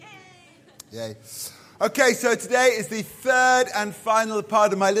Yay. Okay, so today is the third and final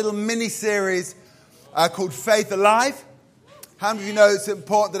part of my little mini-series called Faith Alive. How many of you know it's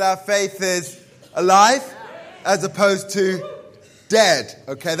important that our faith is alive as opposed to dead?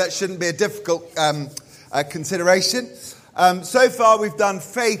 Okay, that shouldn't be a difficult consideration. So far we've done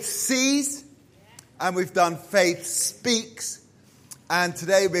faith sees and we've done faith speaks. And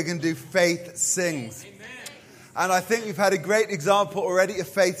today we're going to do faith sings. And I think we've had a great example already of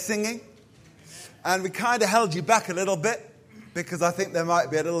faith singing. And we kind of held you back a little bit because I think there might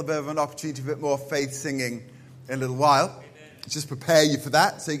be a little bit of an opportunity for a bit more faith singing in a little while. Just prepare you for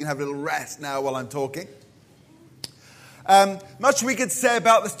that so you can have a little rest now while I'm talking. Much we could say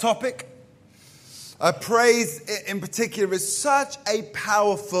about this topic. Praise in particular is such a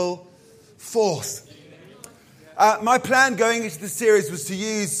powerful force. My plan going into the series was to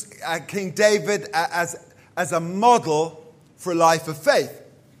use King David as a model for a life of faith.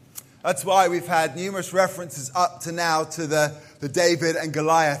 That's why we've had numerous references up to now to the David and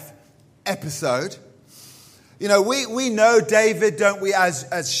Goliath episode. You know, we know David, don't we,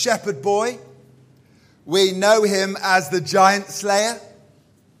 as shepherd boy. We know him as the giant slayer.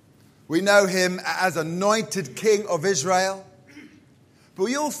 We know him as anointed king of Israel. But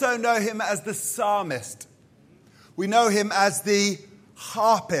we also know him as the psalmist. We know him as the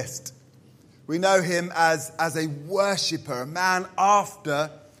harpist. We know him as a worshipper, a man after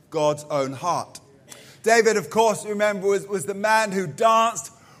God's own heart. David, of course, remember, was the man who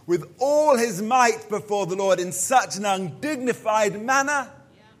danced with all his might before the Lord in such an undignified manner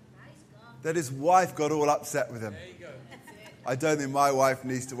that his wife got all upset with him. I don't think my wife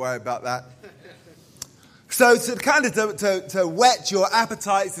needs to worry about that. So to whet your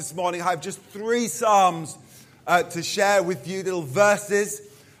appetites this morning, I have just 3 Psalms to share with you, little verses.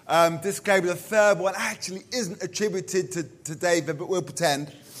 Disclaimer, the third one actually isn't attributed to David, but we'll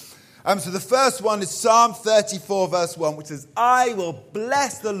pretend. So the first one is Psalm 34, verse 1, which says, I will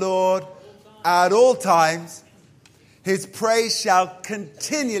bless the Lord at all times. His praise shall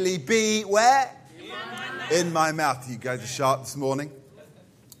continually be where? In my mouth. You guys are sharp this morning.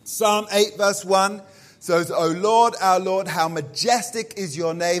 Psalm 8, verse 1 says, O Lord, our Lord, how majestic is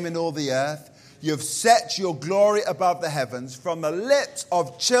your name in all the earth. You have set your glory above the heavens. From the lips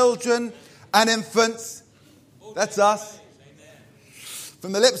of children and infants, that's us.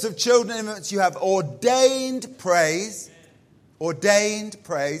 From the lips of children and infants, you have ordained praise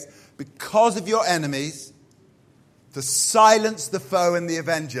because of your enemies to silence the foe and the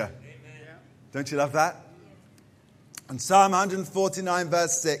avenger. Amen. Don't you love that? And Psalm 149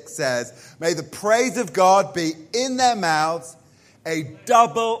 verse 6 says, may the praise of God be in their mouths, a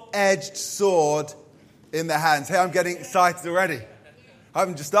double-edged sword in their hands. Hey, I'm getting excited already. I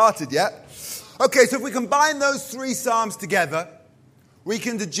haven't just started yet. Okay, so if we combine those 3 Psalms together, we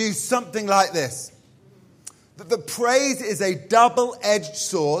can deduce something like this. That the praise is a double-edged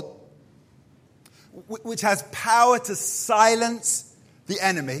sword which has power to silence the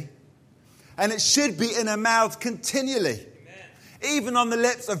enemy. And it should be in our mouths continually. Amen. Even on the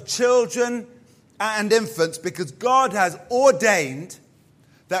lips of children and infants, because God has ordained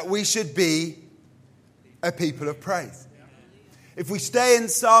that we should be a people of praise. If we stay in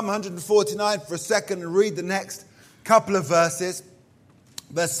Psalm 149 for a second and read the next couple of verses,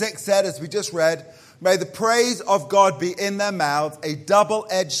 verse 6 said, as we just read, may the praise of God be in their mouths, a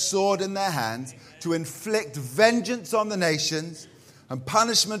double-edged sword in their hands, to inflict vengeance on the nations and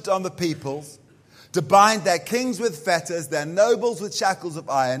punishment on the peoples, to bind their kings with fetters, their nobles with shackles of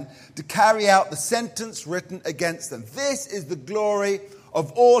iron, to carry out the sentence written against them. This is the glory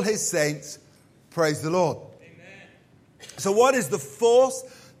of all his saints. Praise the Lord. Amen. So what is the force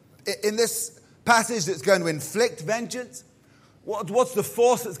in this passage that's going to inflict vengeance? What's the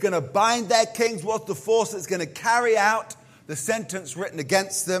force that's going to bind their kings? What's the force that's going to carry out the sentence written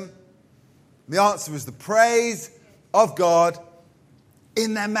against them? The answer is the praise of God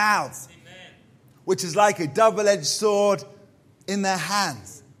in their mouths. Which is like a double-edged sword in their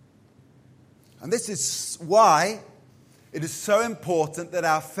hands. And this is why it is so important that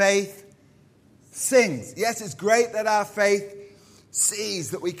our faith sings. Yes, it's great that our faith sees,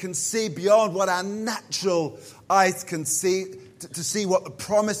 that we can see beyond what our natural eyes can see, to see what the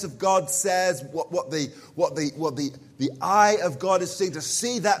promise of God says, what the eye of God is seeing, to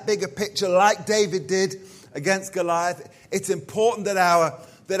see that bigger picture like David did against Goliath. It's important that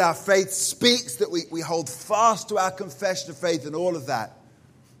our faith speaks, that we hold fast to our confession of faith and all of that.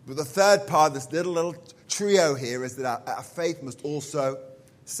 But the third part of this little trio here is that our faith must also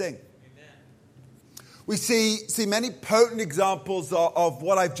sing. Amen. We see many potent examples of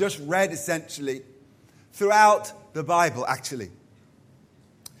what I've just read, essentially, throughout the Bible, actually.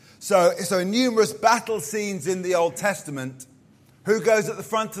 So in numerous battle scenes in the Old Testament, who goes at the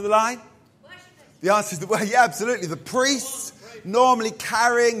front of the line? The answer is, absolutely. The priests, normally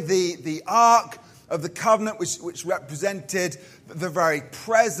carrying the Ark of the Covenant, which represented the very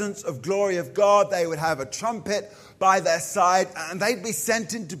presence of glory of God. They would have a trumpet by their side, and they'd be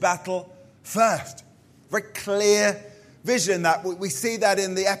sent into battle first. Very clear vision that we see that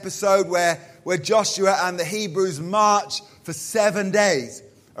in the episode where Joshua and the Hebrews march for 7 days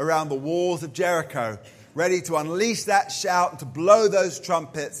around the walls of Jericho, ready to unleash that shout, to blow those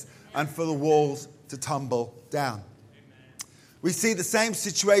trumpets, and for the walls to tumble down. Amen. We see the same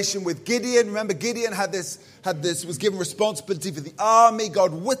situation with Gideon. Remember, Gideon was given responsibility for the army.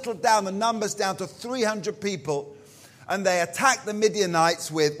 God whittled down the numbers down to 300 people, and they attacked the Midianites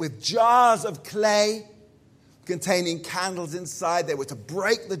with jars of clay containing candles inside. They were to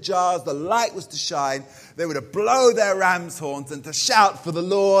break the jars. The light was to shine. They were to blow their ram's horns and to shout for the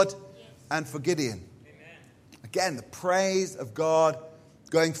Lord and for Gideon. Amen. Again, the praise of God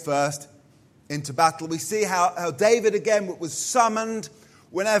going first into battle. We see how David again was summoned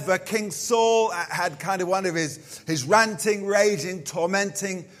whenever King Saul had kind of one of his ranting, raging,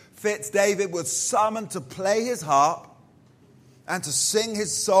 tormenting fits. David was summoned to play his harp and to sing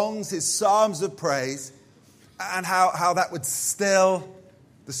his songs, his psalms of praise, and how that would still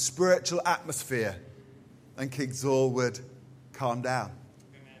the spiritual atmosphere, and King Saul would calm down.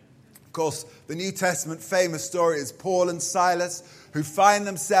 Amen. Of course, the New Testament famous story is Paul and Silas, who find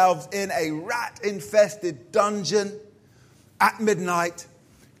themselves in a rat-infested dungeon at midnight,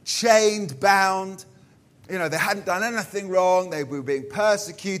 chained, bound. They hadn't done anything wrong. They were being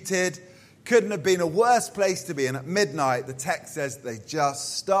persecuted. Couldn't have been a worse place to be. And at midnight, the text says they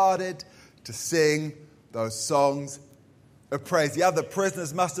just started to sing those songs of praise. The other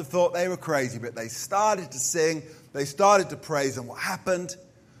prisoners must have thought they were crazy, but they started to sing, they started to praise, and what happened?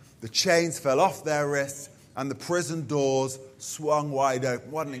 The chains fell off their wrists and the prison doors swung wide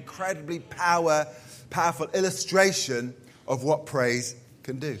open. What an incredibly powerful illustration of what praise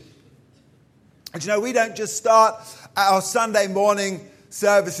can do. And we don't just start our Sunday morning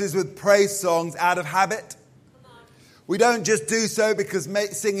services with praise songs out of habit. We don't just do so because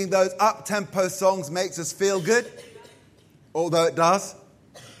singing those up-tempo songs makes us feel good, although it does.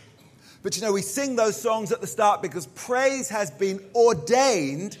 But we sing those songs at the start because praise has been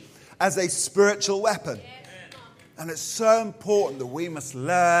ordained as a spiritual weapon. And it's so important that we must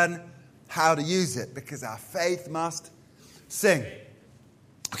learn how to use it because our faith must sing.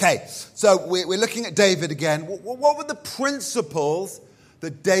 Okay, so we're looking at David again. What were the principles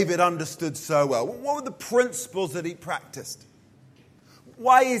that David understood so well? What were the principles that he practiced?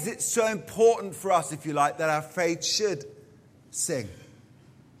 Why is it so important for us, if you like, that our faith should sing?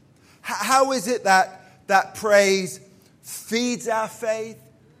 How is it that praise feeds our faith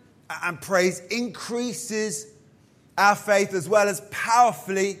and praise increases our faith as well as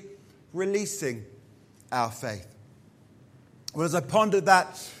powerfully releasing our faith? Well, as I pondered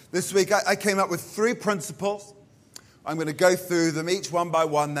that this week, I came up with 3 principles. I'm going to go through them each one by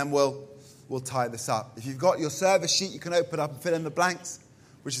one, then we'll tie this up. If you've got your service sheet, you can open up and fill in the blanks,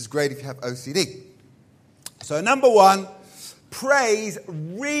 which is great if you have OCD. So number 1, praise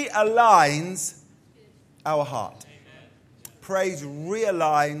realigns our heart. Praise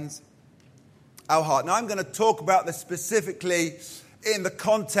realigns our heart. Now I'm going to talk about this specifically in the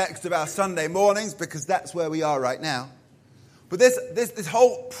context of our Sunday mornings because that's where we are right now. But this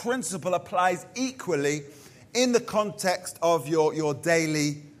whole principle applies equally in the context of your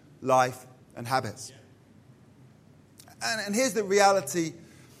daily life and habits. And here's the reality,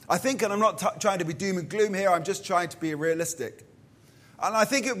 I think, and I'm not trying to be doom and gloom here, I'm just trying to be realistic. And I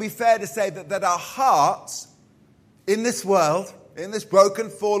think it would be fair to say that our hearts in this world, in this broken,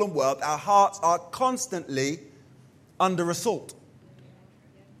 fallen world, our hearts are constantly under assault.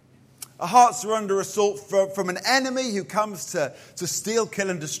 Our hearts are under assault from an enemy who comes to steal, kill,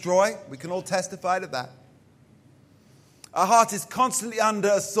 and destroy. We can all testify to that. Our heart is constantly under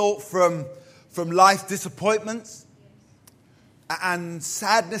assault from life disappointments and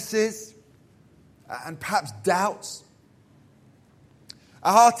sadnesses and perhaps doubts.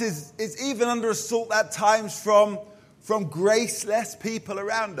 Our heart is even under assault at times from graceless people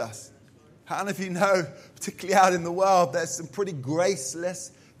around us. How many of you know, particularly out in the world, there's some pretty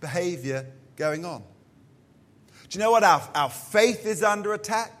graceless behavior going on? Do you know what? Our faith is under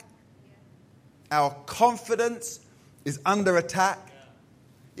attack. Our confidence is under attack.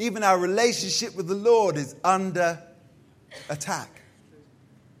 Even our relationship with the Lord is under attack.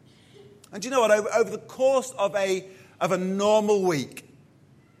 And do you know what? Over the course of a normal week,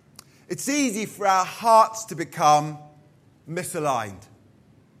 it's easy for our hearts to become misaligned.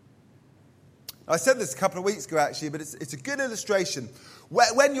 I said this a couple of weeks ago, actually, but it's a good illustration.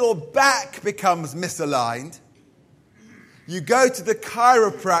 When your back becomes misaligned, you go to the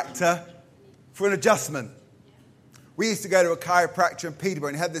chiropractor for an adjustment. We used to go to a chiropractor in Peterborough,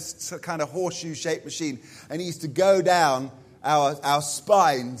 and he had this kind of horseshoe-shaped machine, and he used to go down our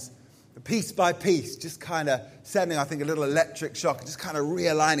spines piece by piece, just kind of sending, I think, a little electric shock, and just kind of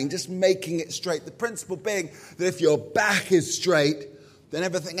realigning, just making it straight. The principle being that if your back is straight, then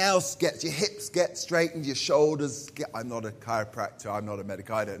everything else gets, your hips get straightened, your shoulders get... I'm not a chiropractor, I'm not a medic,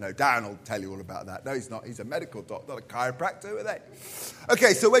 I don't know. Darren will tell you all about that. No, he's not. He's a medical doctor, not a chiropractor, who are they?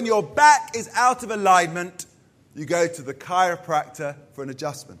 Okay, so when your back is out of alignment, you go to the chiropractor for an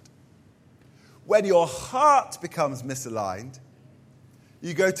adjustment. When your heart becomes misaligned,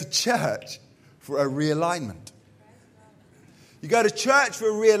 you go to church for a realignment. You go to church for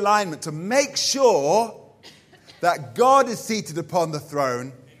a realignment to make sure that God is seated upon the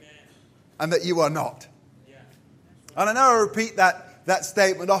throne and that you are not. And I know I repeat that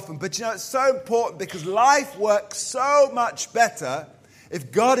statement often, but you know, it's so important because life works so much better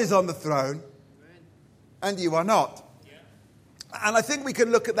if God is on the throne and you are not. And I think we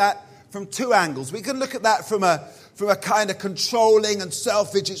can look at that from two angles. We can look at that from a kind of controlling and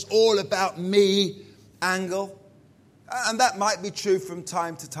selfish, it's all about me angle. And that might be true from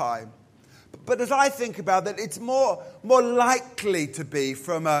time to time. But as I think about that, it's more likely to be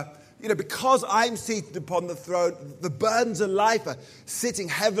from because I'm seated upon the throne, the burdens of life are sitting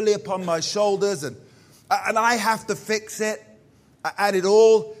heavily upon my shoulders, and I have to fix it, and it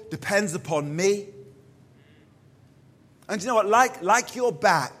all depends upon me. And you know what? Like your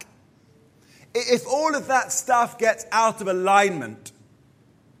back, if all of that stuff gets out of alignment,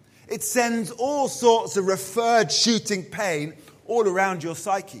 it sends all sorts of referred shooting pain all around your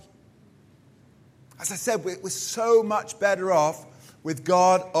psyche. As I said, we're so much better off with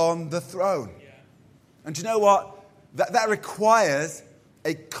God on the throne. And you know what? That requires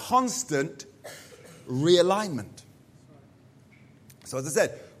a constant realignment. So as I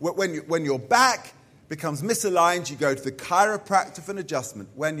said, when your back becomes misaligned, you go to the chiropractor for an adjustment.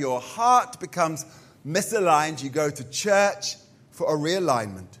 When your heart becomes misaligned, you go to church for a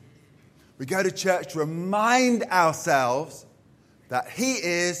realignment. We go to church to remind ourselves that He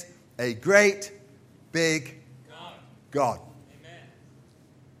is a great, big God.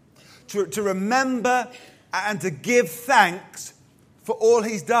 Amen. To remember and to give thanks for all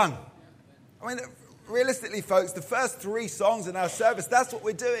He's done. I mean, realistically, folks, the first 3 songs in our service, that's what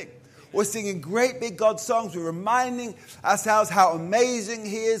we're doing. We're singing great big God songs. We're reminding ourselves how amazing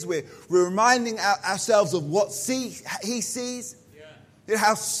He is. We're reminding ourselves of what He sees. Yeah.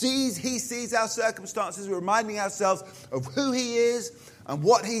 How He sees our circumstances. We're reminding ourselves of who He is and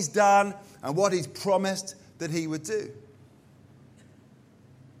what He's done and what He's promised that He would do.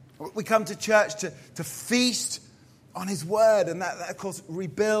 We come to church to feast on His word, and that, of course,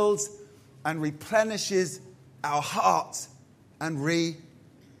 rebuilds and replenishes our hearts and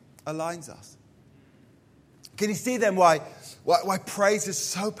realigns us. Can you see then why praise is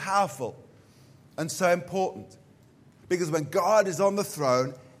so powerful and so important? Because when God is on the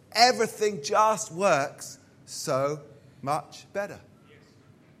throne, everything just works so much better.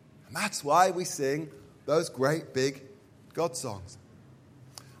 And that's why we sing those great big God songs.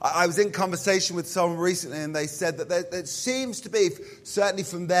 I was in conversation with someone recently, and they said that there seems to be, certainly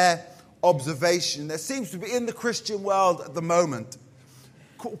from their observation, there seems to be in the Christian world at the moment,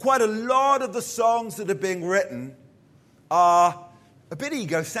 quite a lot of the songs that are being written are a bit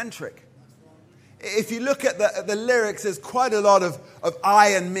egocentric. If you look at the lyrics, there's quite a lot of I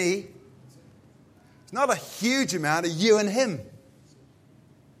and me. It's not a huge amount of you and him.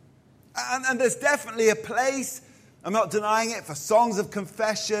 And there's definitely a place, I'm not denying it, for songs of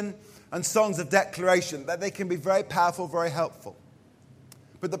confession and songs of declaration, that they can be very powerful, very helpful.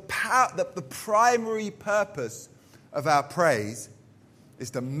 But the primary purpose of our praise is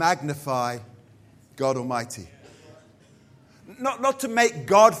to magnify God Almighty. Not to make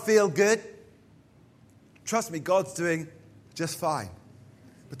God feel good. Trust me, God's doing just fine.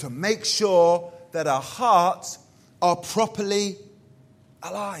 But to make sure that our hearts are properly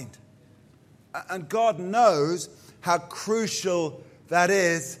aligned. And God knows how crucial that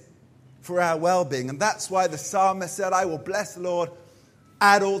is for our well-being. And that's why the psalmist said, I will bless the Lord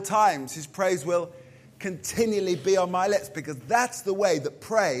at all times. His praise will continually be on my lips, because that's the way that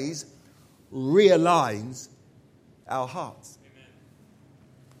praise realigns our hearts. Amen.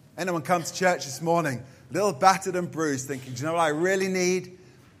 Anyone come to church this morning, a little battered and bruised, thinking, do you know what I really need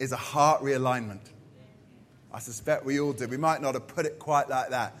is a heart realignment? I suspect we all do. We might not have put it quite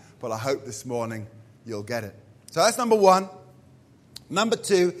like that, but I hope this morning you'll get it. So that's number one. Number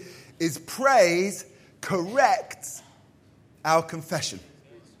two is praise corrects our confession.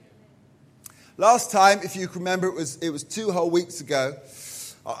 Last time, if you can remember, it was 2 whole weeks ago,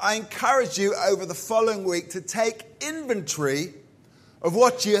 I encouraged you over the following week to take inventory of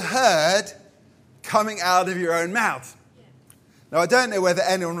what you heard coming out of your own mouth. Now, I don't know whether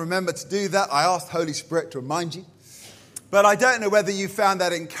anyone remembered to do that. I asked Holy Spirit to remind you. But I don't know whether you found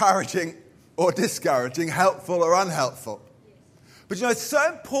that encouraging or discouraging, helpful or unhelpful. But it's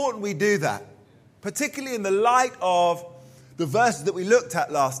so important we do that, particularly in the light of the verses that we looked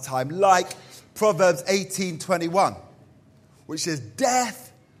at last time, like Proverbs 18:21, which says,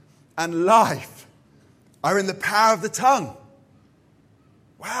 death and life are in the power of the tongue.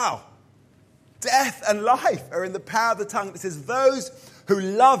 Wow. Death and life are in the power of the tongue. It says, those who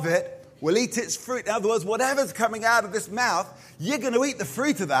love it will eat its fruit. In other words, whatever's coming out of this mouth, you're going to eat the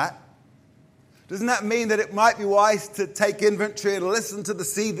fruit of that. Doesn't that mean that it might be wise to take inventory and listen to the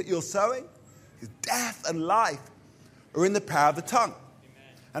seed that you're sowing? Because death and life are in the power of the tongue.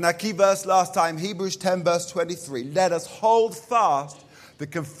 Amen. And our key verse last time, Hebrews 10 verse 23. Let us hold fast the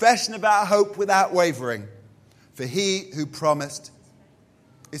confession of our hope without wavering, for he who promised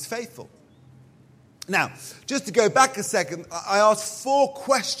is faithful. Now, just to go back a second, I asked 4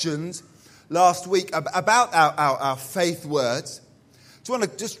 questions last week about our faith words. So I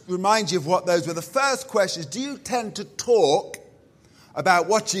want to just remind you of what those were. The first question is, do you tend to talk about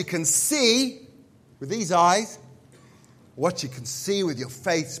what you can see with these eyes, what you can see with your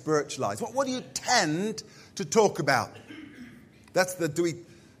faith spiritual eyes? What do you tend to talk about? That's do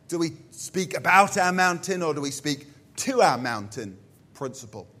we speak about our mountain or do we speak to our mountain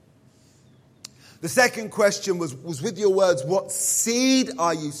principle? The second question was with your words, what seed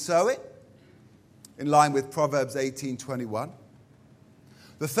are you sowing? In line with Proverbs 18:21.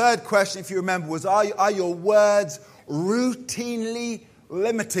 The third question, if you remember, was are your words routinely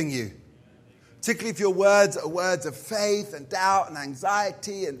limiting you? Particularly if your words are words of faith and doubt and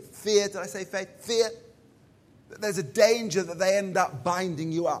anxiety and fear. Did I say faith? Fear. There's a danger that they end up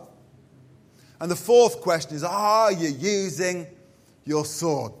binding you up. And the fourth question is, are you using your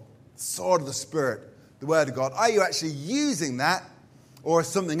sword? The sword of the Spirit, the Word of God. Are you actually using that, or is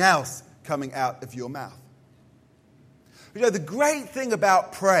something else coming out of your mouth? The great thing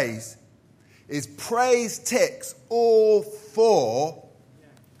about praise is praise ticks all 4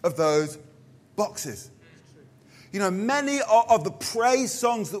 of those boxes. Many of the praise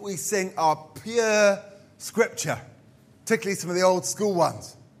songs that we sing are pure Scripture, particularly some of the old school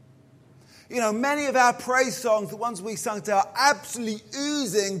ones. Many of our praise songs, the ones we sung to, are absolutely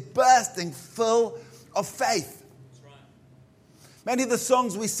oozing, bursting, full of faith. That's right. Many of the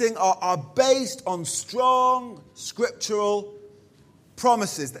songs we sing are based on strong scriptural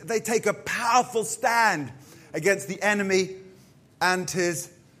promises. They take a powerful stand against the enemy and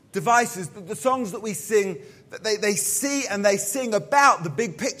his devices. The songs that we sing, they see and they sing about the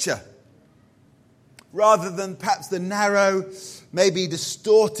big picture, rather than perhaps the narrow, maybe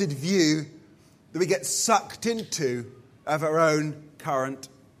distorted view that we get sucked into of our own current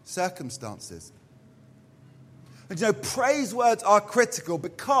circumstances. And praise words are critical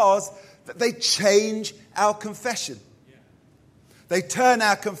because they change our confession. They turn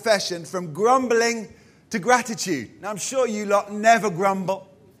our confession from grumbling to gratitude. Now, I'm sure you lot never grumble.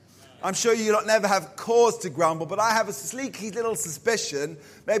 I'm sure you lot never have cause to grumble, but I have a sleeky little suspicion,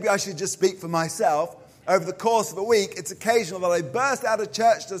 maybe I should just speak for myself, over the course of a week, it's occasional that I burst out of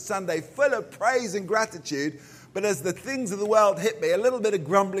church this Sunday full of praise and gratitude, but as the things of the world hit me, a little bit of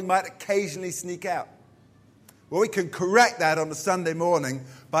grumbling might occasionally sneak out. Well, we can correct that on a Sunday morning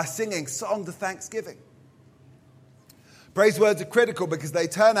by singing songs of thanksgiving. Praise words are critical because they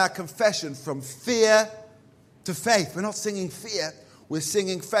turn our confession from fear to faith. We're not singing fear, we're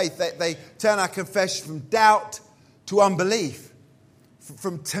singing faith. They turn our confession from doubt to unbelief,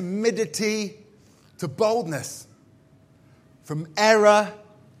 from timidity to boldness, from error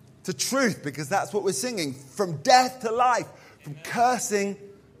to truth, because that's what we're singing, from death to life, from cursing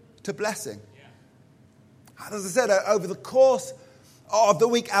to blessing. As I said, over the course of the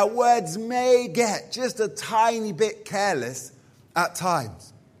week, our words may get just a tiny bit careless at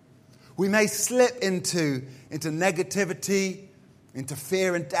times. We may slip into negativity, into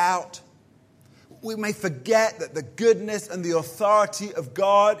fear and doubt. We may forget that the goodness and the authority of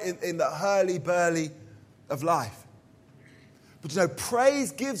God in the hurly-burly of life. But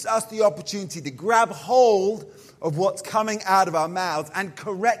praise gives us the opportunity to grab hold of what's coming out of our mouths and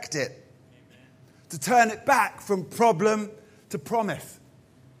correct it. Amen. To turn it back from problem to promise.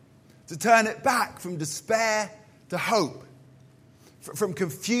 To turn it back from despair to hope. From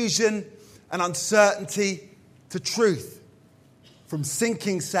confusion and uncertainty to truth. from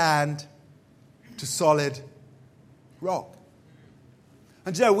sinking sand to solid rock.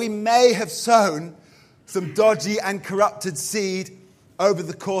 And you know, we may have sown some dodgy and corrupted seed over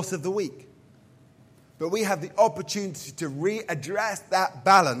the course of the week. But we have the opportunity to readdress that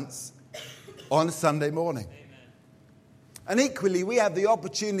balance on a Sunday morning. Amen. And equally, we have the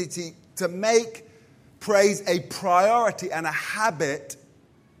opportunity to make praise a priority and a habit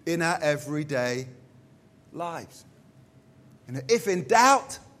in our everyday lives. You know, if in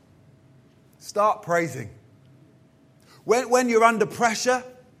doubt, start praising. When you're under pressure,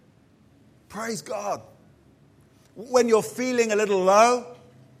 praise God. When you're feeling a little low,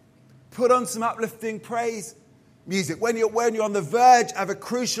 put on some uplifting praise music. When you're on the verge of a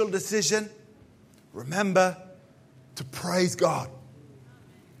crucial decision, remember to praise God.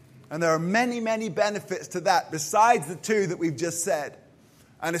 And there are many, many benefits to that besides the two that we've just said.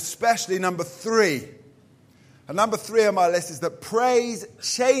 And especially number 3. And number 3 on my list is that praise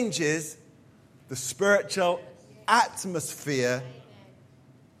changes the spiritual atmosphere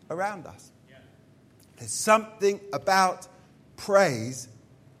around us. There's something about praise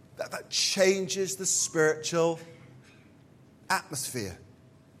that changes the spiritual atmosphere.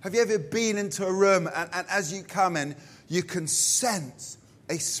 Have you ever been into a room and as you come in, you can sense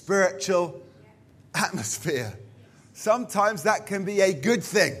a spiritual atmosphere? Sometimes that can be a good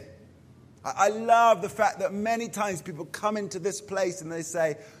thing. I love the fact that many times people come into this place and they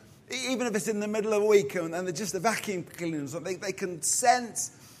say, even if it's in the middle of a week and they're just a vacuum cleaner or something, they can sense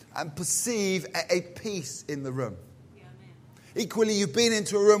and perceive a peace in the room. Yeah, equally, you've been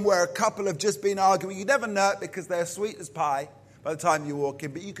into a room where a couple have just been arguing. You never know it because they're sweet as pie by the time you walk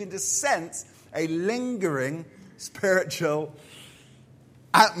in, but you can just sense a lingering spiritual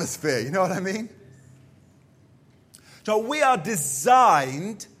atmosphere. You know what I mean? So we are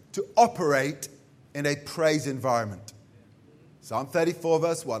designed to operate in a praise environment. Psalm 34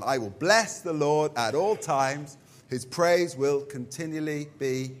 verse 1, I will bless the Lord at all times. His praise will continually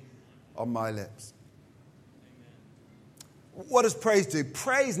be on my lips. Amen. What does praise do?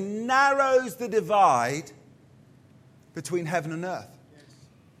 Praise narrows the divide between heaven and earth.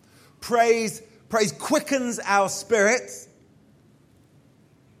 Yes. Praise quickens our spirits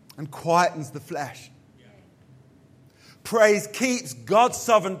and quietens the flesh. Yeah. Praise keeps God's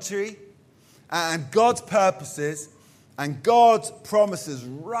sovereignty and God's purposes and God's promises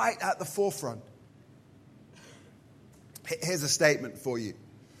right at the forefront. Here's a statement for you.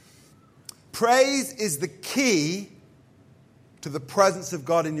 Praise is the key to the presence of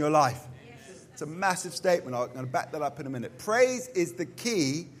God in your life. Yes. It's a massive statement. I'm going to back that up in a minute. Praise is the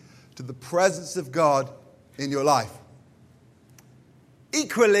key to the presence of God in your life.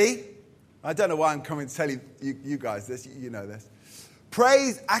 Equally, I don't know why I'm coming to tell you guys this. You know this.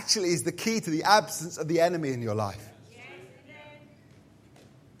 Praise actually is the key to the absence of the enemy in your life.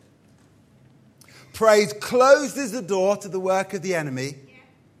 Praise closes the door to the work of the enemy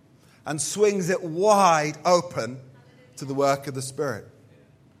and swings it wide open to the work of the Spirit.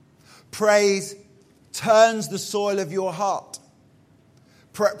 Praise turns the soil of your heart.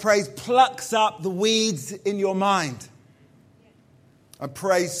 Praise plucks up the weeds in your mind. And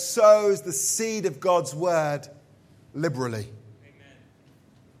praise sows the seed of God's word liberally.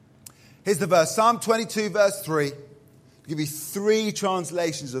 Here's the verse, Psalm 22 verse 3. I'll give you 3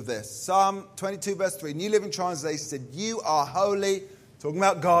 translations of this. Psalm 22 verse 3, New Living Translation said, you are holy, talking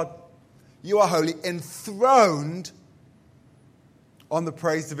about God, you are holy, enthroned on the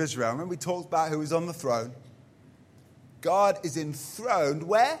praise of Israel. Remember we talked about who is on the throne? God is enthroned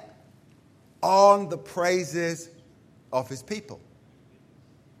where? On the praises of his people.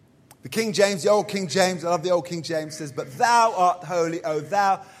 The King James, the old King James, I love the old King James, says, but thou art holy, O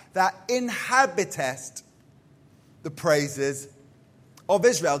thou that inhabitest the praises of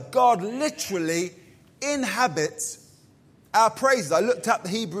Israel. God literally inhabits our praises. I looked up the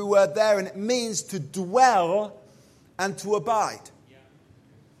Hebrew word there and it means to dwell and to abide. Yeah.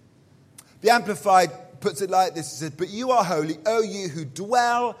 The Amplified puts it like this. It says, but you are holy, O you who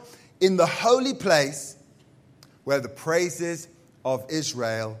dwell in the holy place where the praises of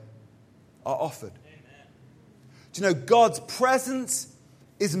Israel are offered. Amen. Do you know God's presence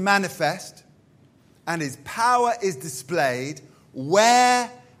is manifest and his power is displayed where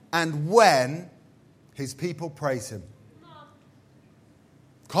and when his people praise him.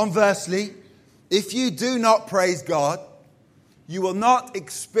 Conversely, if you do not praise God, you will not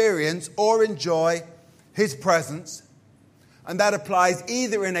experience or enjoy his presence. And that applies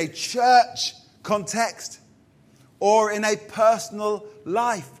either in a church context or in a personal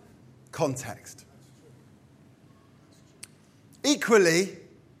life context. Equally,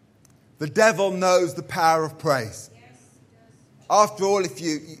 the devil knows the power of praise. After all, if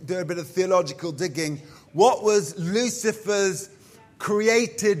you do a bit of theological digging, what was Lucifer's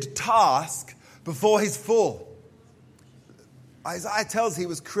created task before his fall? Isaiah tells he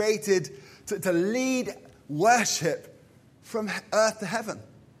was created to lead worship from earth to heaven.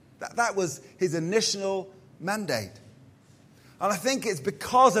 That was his initial mandate. And I think it's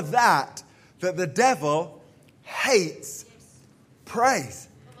because of that the devil hates praise.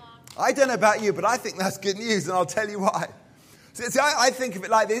 I don't know about you, but I think that's good news, and I'll tell you why. See, I think of it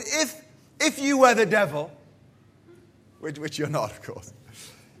like this. If you were the devil, which you're not, of course,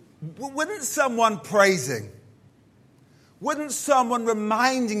 wouldn't someone praising, wouldn't someone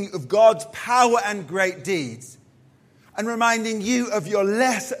reminding you of God's power and great deeds and reminding you of your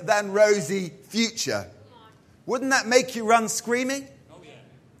less than rosy future, wouldn't that make you run screaming?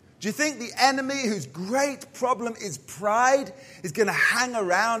 Do you think the enemy, whose great problem is pride, is going to hang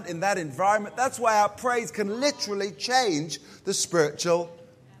around in that environment? That's why our praise can literally change the spiritual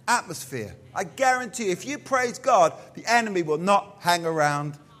atmosphere. I guarantee you, if you praise God, the enemy will not hang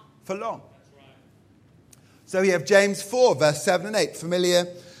around for long. So we have James 4, verse 7 and 8. Familiar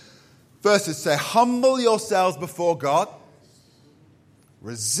verses say, humble yourselves before God,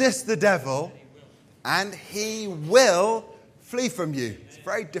 resist the devil, and he will flee from you. It's a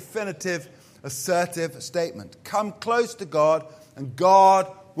very definitive, assertive statement. Come close to God, and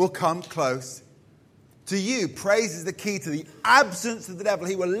God will come close to you. Praise is the key to the absence of the devil.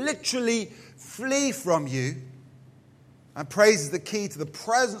 He will literally flee from you. And praise is the key to the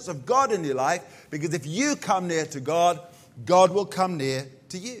presence of God in your life, because if you come near to God, God will come near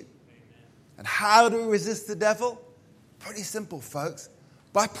to you. Amen. And how do we resist the devil? Pretty simple, folks.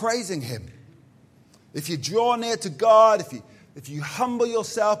 By praising him. If you draw near to God, if you humble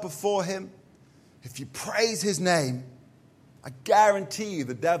yourself before him, if you praise his name, I guarantee you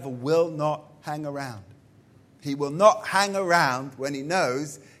the devil will not hang around. He will not hang around when he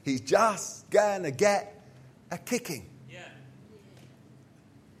knows he's just going to get a kicking. Yeah.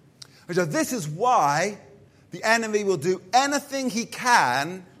 So this is why the enemy will do anything he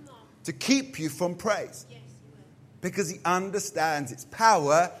can to keep you from praise. Yes, he will. Because he understands its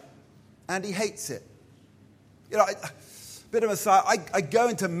power and he hates it. You know, bit of a side, I go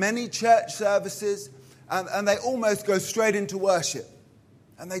into many church services and they almost go straight into worship.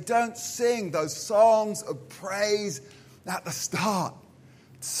 And they don't sing those songs of praise at the start.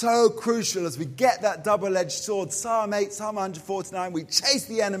 It's so crucial as we get that double-edged sword. Psalm 8, Psalm 149, we chase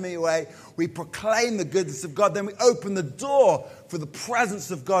the enemy away. We proclaim the goodness of God. Then we open the door for the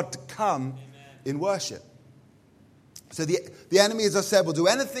presence of God to come in worship. So the enemy, as I said, will do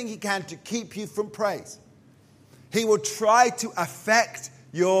anything he can to keep you from praise. He will try to affect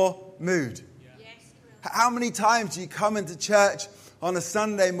your mood. Yes, how many times do you come into church on a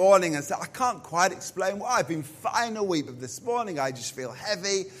Sunday morning and say, I can't quite explain why. I've been fine all week, but this morning I just feel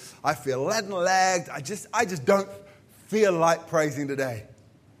heavy. I feel leaden-legged. I just don't feel like praising today.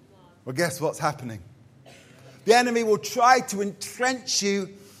 Well, guess what's happening? The enemy will try to entrench you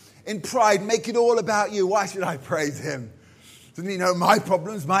in pride, make it all about you. Why should I praise him? Doesn't he know my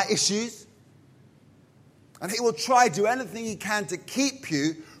problems, my issues? And he will try to do anything he can to keep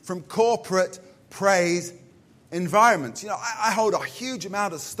you from corporate praise environments. You know, I hold a huge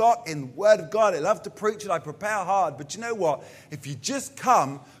amount of stock in the Word of God. I love to preach it. I prepare hard. But you know what? If you just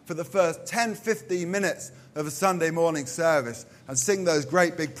come for the first 10, 15 minutes of a Sunday morning service and sing those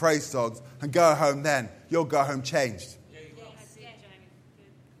great big praise songs and go home then, you'll go home changed.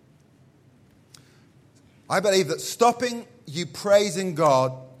 I believe that stopping you praising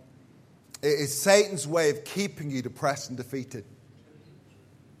God is Satan's way of keeping you depressed and defeated.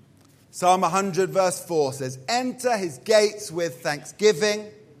 Psalm 100 verse 4 says, enter his gates with thanksgiving,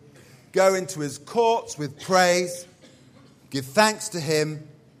 go into his courts with praise, give thanks to him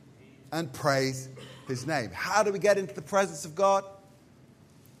and praise his name. How do we get into the presence of God?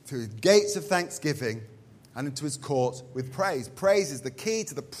 Through his gates of thanksgiving and into his courts with praise. Praise is the key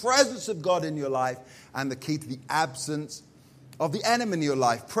to the presence of God in your life and the key to the absence of the enemy in your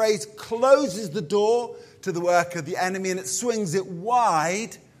life. Praise closes the door to the work of the enemy and it swings it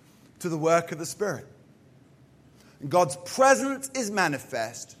wide to the work of the Spirit. And God's presence is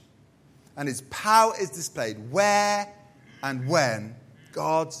manifest and his power is displayed where and when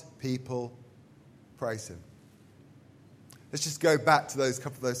God's people praise him. Let's just go back to those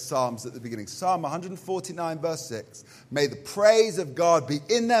couple of those Psalms at the beginning. Psalm 149 verse 6. May the praise of God be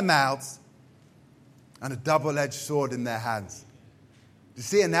in their mouths and a double-edged sword in their hands. Do you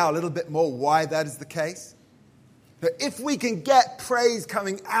see now a little bit more why that is the case? That if we can get praise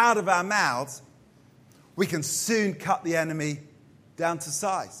coming out of our mouths, we can soon cut the enemy down to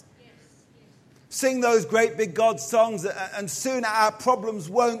size. Sing those great big God songs, and soon our problems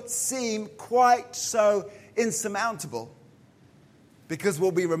won't seem quite so insurmountable, because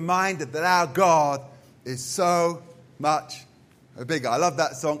we'll be reminded that our God is so much bigger. I love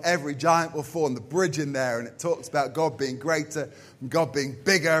that song, Every Giant Will Fall, and the bridge in there, and it talks about God being greater, and God being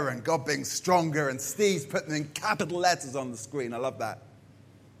bigger, and God being stronger, and Steve's putting them in capital letters on the screen. I love that.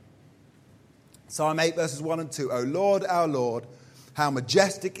 Psalm 8 verses 1 and 2. O Lord, our Lord, how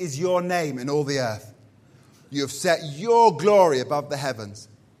majestic is your name in all the earth. You have set your glory above the heavens.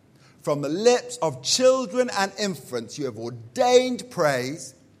 From the lips of children and infants you have ordained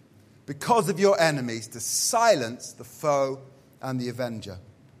praise because of your enemies, to silence the foe and the avenger.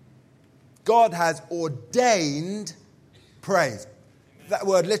 God has ordained praise. That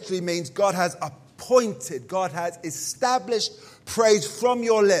word literally means God has appointed, God has established praise from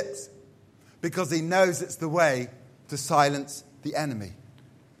your lips, because he knows it's the way to silence the enemy.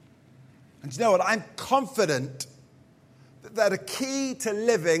 And you know what? I'm confident that a key to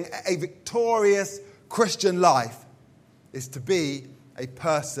living a victorious Christian life is to be a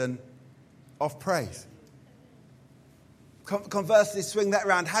person of praise. Conversely, swing that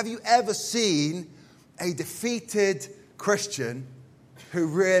around. Have you ever seen a defeated Christian who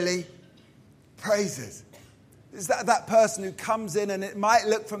really praises? Is that person who comes in, and it might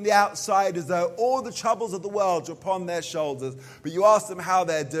look from the outside as though all the troubles of the world are upon their shoulders, but you ask them how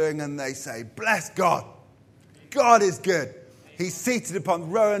they're doing and they say, bless God. God is good. He's seated upon,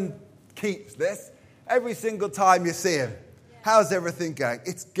 Rowan keeps this every single time you see him. How's everything going?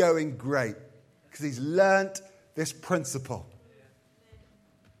 It's going great, because he's learnt this principle.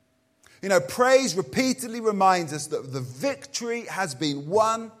 You know, praise repeatedly reminds us that the victory has been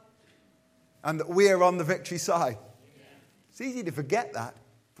won and that we are on the victory side. It's easy to forget that,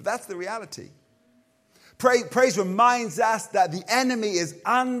 but that's the reality. Praise reminds us that the enemy is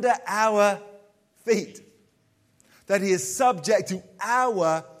under our feet, that he is subject to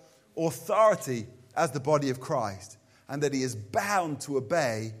our authority as the body of Christ, and that he is bound to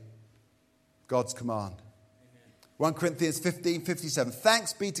obey God's command. 1 Corinthians 15:57.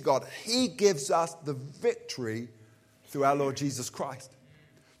 Thanks be to God. He gives us the victory through our Lord Jesus Christ.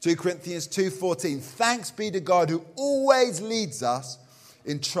 2 Corinthians 2:14. Thanks be to God who always leads us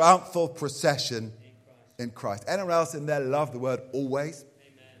in triumphal procession in Christ. Anyone else in there love the word always?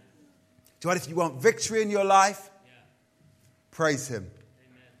 Amen. Do you know what? If you want victory in your life, praise him.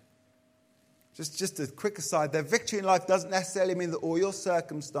 Amen. Just a quick aside there. Victory in life doesn't necessarily mean that all your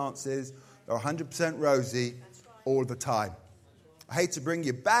circumstances are 100% rosy all the time. I hate to bring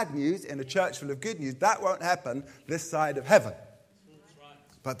you bad news in a church full of good news. That won't happen this side of heaven.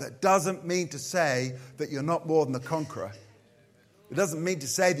 But that doesn't mean to say that you're not more than a conqueror. It doesn't mean to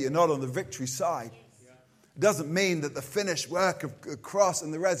say that you're not on the victory side. It doesn't mean that the finished work of the cross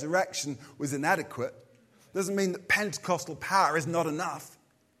and the resurrection was inadequate. It doesn't mean that Pentecostal power is not enough.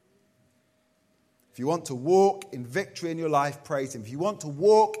 If you want to walk in victory in your life, praise him. If you want to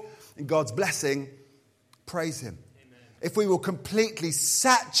walk in God's blessing, praise him. Amen. If we will completely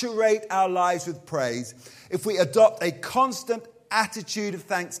saturate our lives with praise, if we adopt a constant attitude of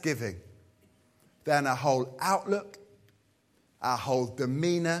thanksgiving, then our whole outlook, our whole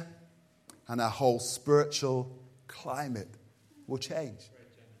demeanor, and our whole spiritual climate will change.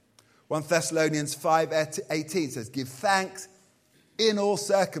 1 Thessalonians 5:18 says, give thanks in all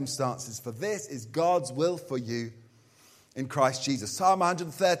circumstances, for this is God's will for you in Christ Jesus. Psalm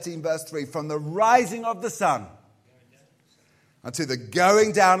 113 verse 3, from the rising of the sun unto the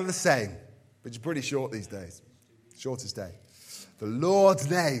going down of the same, which is pretty short these days, shortest day. The Lord's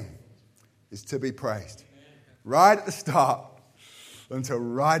name is to be praised. Right at the start until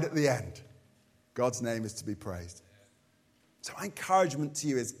right at the end, God's name is to be praised. So my encouragement to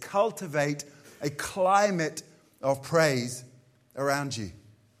you is cultivate a climate of praise around you.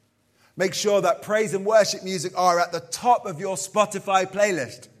 Make sure that praise and worship music are at the top of your Spotify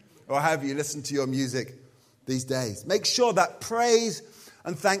playlist, or however you listen to your music these days. Make sure that praise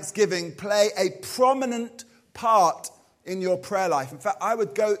and thanksgiving play a prominent part in your prayer life. In fact, I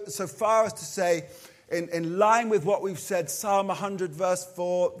would go so far as to say, in line with what we've said, Psalm 100 verse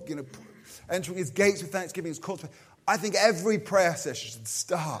 4, entering his gates with thanksgiving, his courts. I think every prayer session should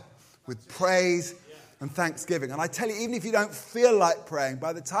start with praise and thanksgiving. And I tell you, even if you don't feel like praying,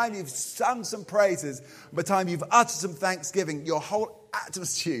 by the time you've sung some praises, by the time you've uttered some thanksgiving, your whole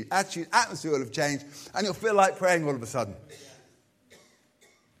atmosphere will have changed, and you'll feel like praying all of a sudden.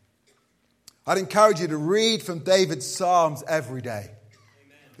 I'd encourage you to read from David's Psalms every day.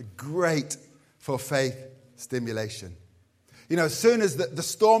 Amen. Great for faith stimulation. You know, as soon as the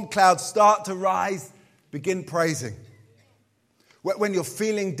storm clouds start to rise, begin praising. When you're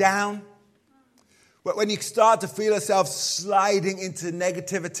feeling down, When you start to feel yourself sliding into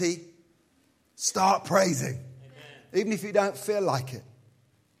negativity, start praising. Amen. Even if you don't feel like it.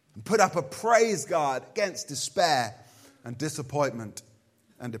 And put up a praise guard against despair and disappointment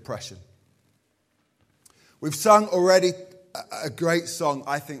and depression. We've sung already a great song,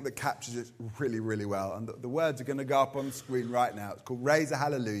 I think, that captures it really, really well. And the words are going to go up on the screen right now. It's called Raise a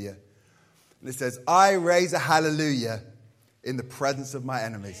Hallelujah. And it says, I raise a hallelujah in the presence of my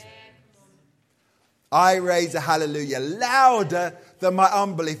enemies. I raise a hallelujah louder than my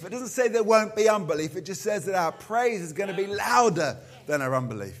unbelief. It doesn't say there won't be unbelief. It just says that our praise is going to be louder than our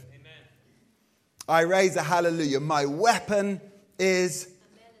unbelief. Amen. I raise a hallelujah. My weapon is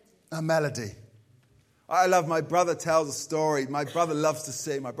a melody. I love, my brother tells a story. My brother loves to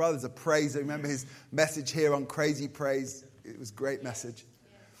sing. My brother's a praiser. Remember his message here on Crazy Praise? It was a great message.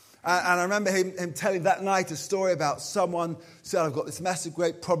 And I remember him telling that night a story about someone said, I've got this massive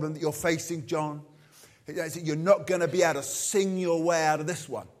great problem that you're facing, John. He said, you're not going to be able to sing your way out of this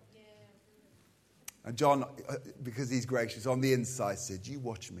one. Yeah. And John, because he's gracious, on the inside said, you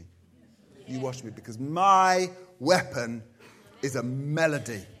watch me. You watch me, because my weapon is a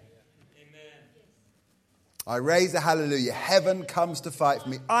melody. Amen. I raise a hallelujah. Heaven comes to fight for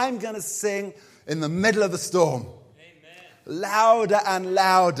me. I'm going to sing in the middle of the storm. Amen. Louder and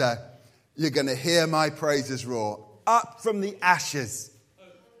louder, you're going to hear my praises roar. Up from the ashes,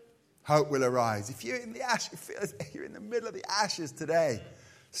 hope will arise. If you're in the ashes, feel as if you're in the middle of the ashes today,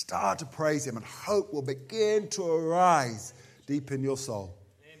 start to praise him and hope will begin to arise deep in your soul.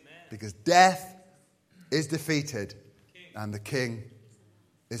 Amen. Because death is defeated and the King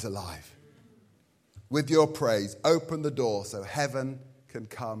is alive. With your praise, open the door so heaven can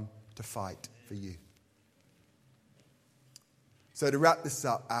come to fight for you. So to wrap this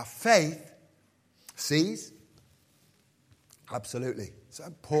up, our faith sees. Absolutely. So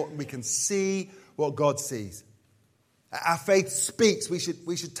important we can see what God sees. Our faith speaks. We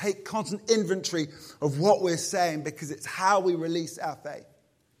should take constant inventory of what we're saying, because it's how we release our faith.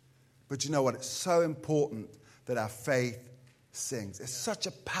 But you know what? It's so important that our faith sings. It's such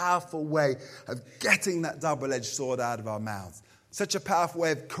a powerful way of getting that double-edged sword out of our mouths. Such a powerful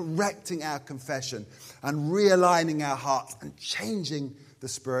way of correcting our confession and realigning our hearts and changing the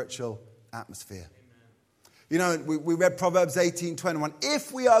spiritual atmosphere. You know, we read Proverbs 18:21.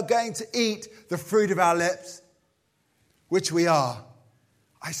 If we are going to eat the fruit of our lips, which we are,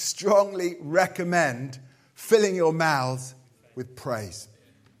 I strongly recommend filling your mouths with praise.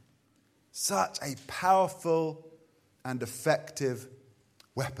 Such a powerful and effective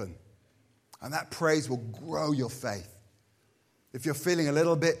weapon. And that praise will grow your faith. If you're feeling a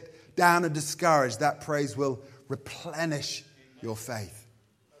little bit down and discouraged, that praise will replenish your faith.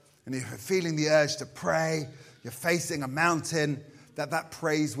 And if you're feeling the urge to pray, you're facing a mountain, that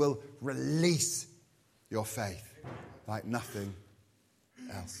praise will release your faith like nothing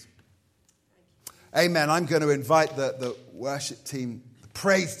else. Amen. I'm going to invite the worship team, the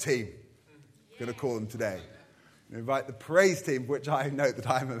praise team, I'm going to call them today. I'm going to invite the praise team, which I know that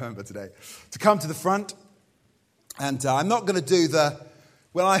I'm a member today, to come to the front. And I'm not going to do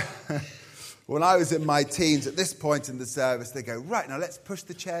when I was in my teens, at this point in the service, they go, right, now let's push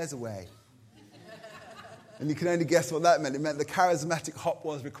the chairs away. And you can only guess what that meant. It meant the charismatic hop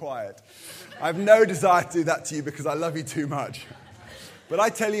was required. I have no desire to do that to you because I love you too much. But I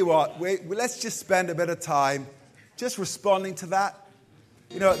tell you what, let's just spend a bit of time just responding to that.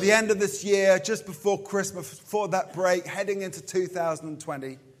 You know, at the end of this year, just before Christmas, before that break, heading into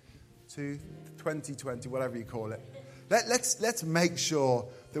 2020, whatever you call it, let's make sure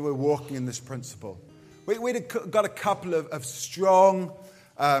that we're walking in this principle. We've got a couple of strong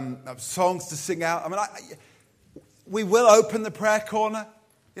songs to sing out. I mean, we will open the prayer corner.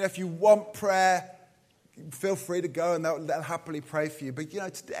 You know, if you want prayer, feel free to go and they'll happily pray for you. But, you know,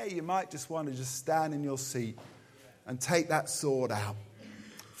 today you might just want to just stand in your seat and take that sword out.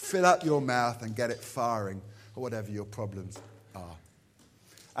 Fill up your mouth and get it firing or whatever your problems are.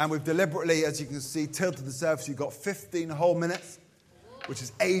 And we've deliberately, as you can see, tilted the service. You've got 15 whole minutes, which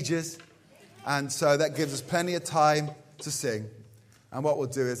is ages. And so that gives us plenty of time to sing. And what we'll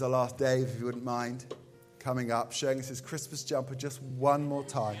do is I'll ask Dave, if you wouldn't mind, coming up, showing us his Christmas jumper just one more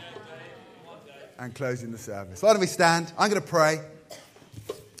time and closing the service. Why don't we stand? I'm going to pray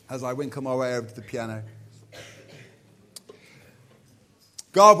as I winkle my way over to the piano.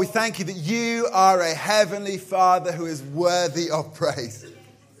 God, we thank you that you are a heavenly Father who is worthy of praise.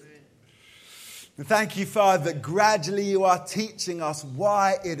 And thank you, Father, that gradually you are teaching us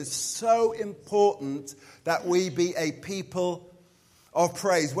why it is so important that we be a people of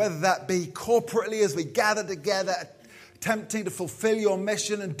praise, whether that be corporately as we gather together, attempting to fulfill your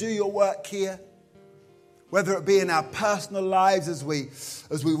mission and do your work here, Whether it be in our personal lives as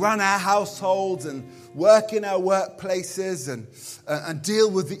we run our households and work in our workplaces and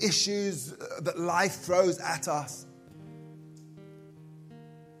deal with the issues that life throws at us.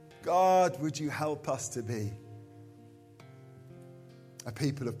 God, would you help us to be a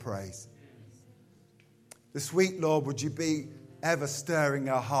people of praise? This week, Lord, would you be ever stirring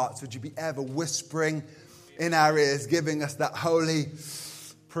our hearts? Would you be ever whispering in our ears, giving us that holy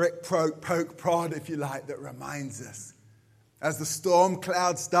prick, poke, prod, if you like, that reminds us. As the storm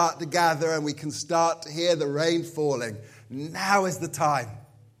clouds start to gather and we can start to hear the rain falling, now is the time.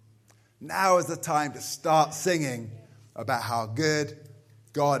 Now is the time to start singing about how good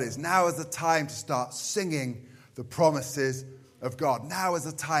God is. Now is the time to start singing the promises of God. Now is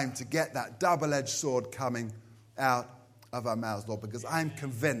the time to get that double-edged sword coming out of our mouths, Lord, because I'm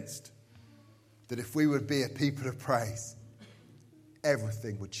convinced that if we would be a people of praise,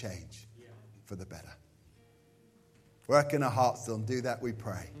 everything would change for the better. Work in our hearts, and do that, we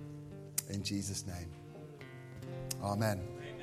pray. In Jesus' name. Amen.